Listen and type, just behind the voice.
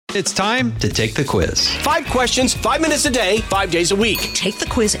It's time to take the quiz. 5 questions, 5 minutes a day, 5 days a week. Take the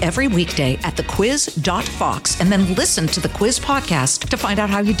quiz every weekday at thequiz.fox and then listen to the quiz podcast to find out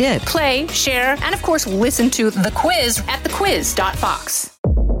how you did. Play, share, and of course, listen to The Quiz at thequiz.fox.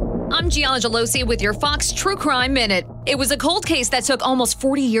 I'm Gianna Gelosi with your Fox True Crime Minute. It was a cold case that took almost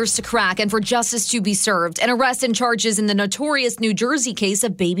 40 years to crack and for justice to be served. An arrest and charges in the notorious New Jersey case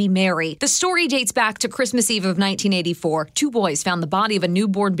of baby Mary. The story dates back to Christmas Eve of 1984. 2 boys found the body of a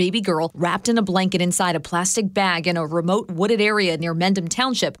newborn baby girl wrapped in a blanket inside a plastic bag in a remote wooded area near Mendham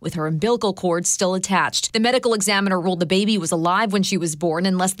Township with her umbilical cord still attached. The medical examiner ruled the baby was alive when she was born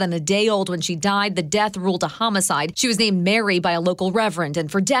and less than a day old when she died. The death ruled a homicide. She was named Mary by a local reverend, and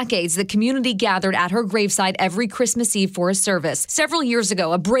for decades, the community gathered at her graveside every Christmas Eve for a service. Several years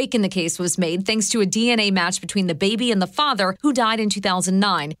ago, a break in the case was made thanks to a DNA match between the baby and the father, who died in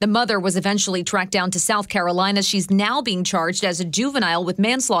 2009. The mother was eventually tracked down to South Carolina. She's now being charged as a juvenile with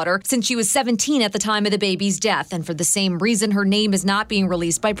manslaughter since she was 17 at the time of the baby's death, and for the same reason, her name is not being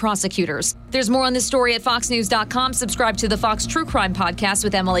released by prosecutors. There's more on this story at foxnews.com. Subscribe to the Fox True Crime Podcast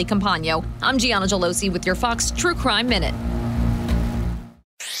with Emily Campagno. I'm Gianna Gelosi with your Fox True Crime Minute.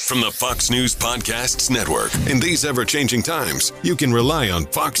 From the Fox News Podcasts Network. In these ever-changing times, you can rely on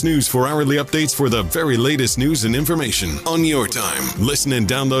Fox News for hourly updates for the very latest news and information on your time. Listen and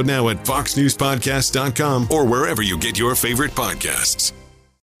download now at foxnewspodcast.com or wherever you get your favorite podcasts.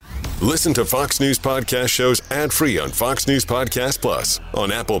 Listen to Fox News Podcast shows ad-free on Fox News Podcast Plus,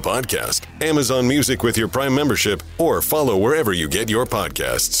 on Apple Podcast, Amazon Music with your Prime membership, or follow wherever you get your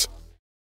podcasts.